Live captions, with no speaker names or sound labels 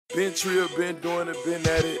Been trill, been doing it, been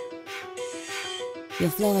at it. Your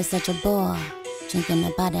flow is such a bore. Drinking a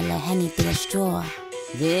bottle of Henny through a straw.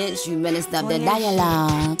 Bitch, you better stop the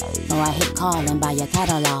dialogue, or I hit call and buy your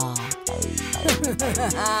catalog.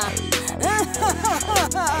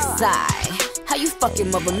 Sigh, how you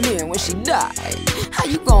fucking mother Mary when she died? How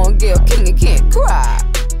you gon' get a king and can't cry?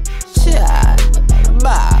 Child,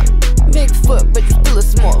 bye. Bigfoot, but you still a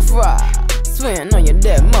small fry. Swearing on your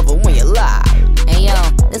dead mother when you lie. Hey yo,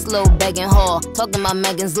 this little begging whore talking about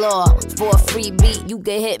Megan's Law. For a free beat, you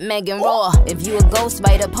get hit Megan raw. If you a ghost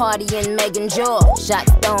by the party in Megan's jaw. Shot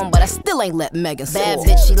stone, but I still ain't let Megan soar. Bad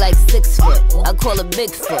bitch, she like 6 foot. I call her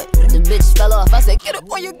Bigfoot. The bitch fell off, I said get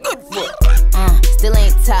up on your good foot. Still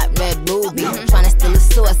ain't top red ruby. Tryna steal a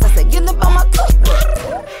source, I said get up on my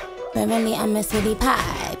cookbook. But really I'm a sweetie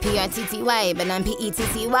pie. P-R-T-T-Y, but I'm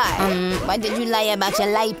P-E-T-T-Y. Why did you lie about your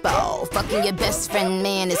lipo? Fucking your best friend,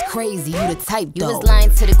 man, is crazy, you the type though. You was lying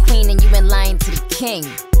to the queen and you been lying to the king.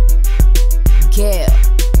 Gail,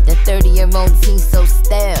 the 30-year-old teen so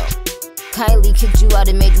stale. Kylie kicked you out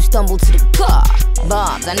and made you stumble to the car.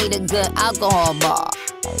 Bobs, I need a good alcohol bar.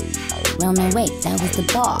 Roman, wait, that was the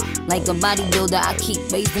bar. Like a bodybuilder, I keep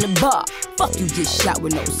raising the bar. Fuck you, get shot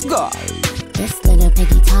with no scar. This little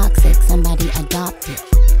piggy toxic, somebody adopt it.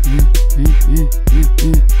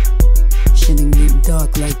 Shouldn't get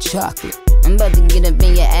dark like chocolate. I'm about to get up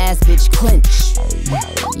in your ass, bitch, clench.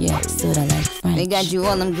 Yeah, sorta like French. They got you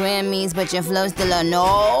all them Grammys, but your flow still a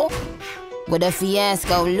no. With a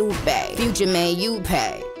fiasco, Lupe. Future man, you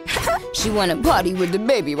pay. She wanna party with the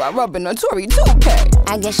baby while rubbing her Tory toupee.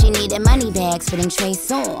 I guess she needed money bags for them Trey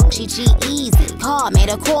songs. She cheat easy, car made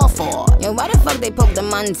a call for. Yo, why the fuck they poke the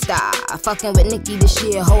monster? Fucking with Nicki this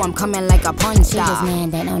year, ho, I'm coming like a punch star. She just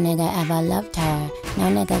mad that no nigga ever loved her. No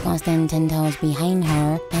nigga gon' stand 10 toes behind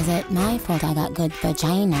her. Is it my fault I got good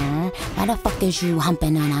vagina? Why the fuck is you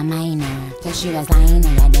humping on a minor? Cause she was lying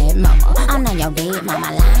on your dead mama. I know your dead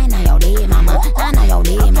mama, lying on your dead mama. I know your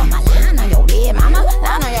dead mama, lying.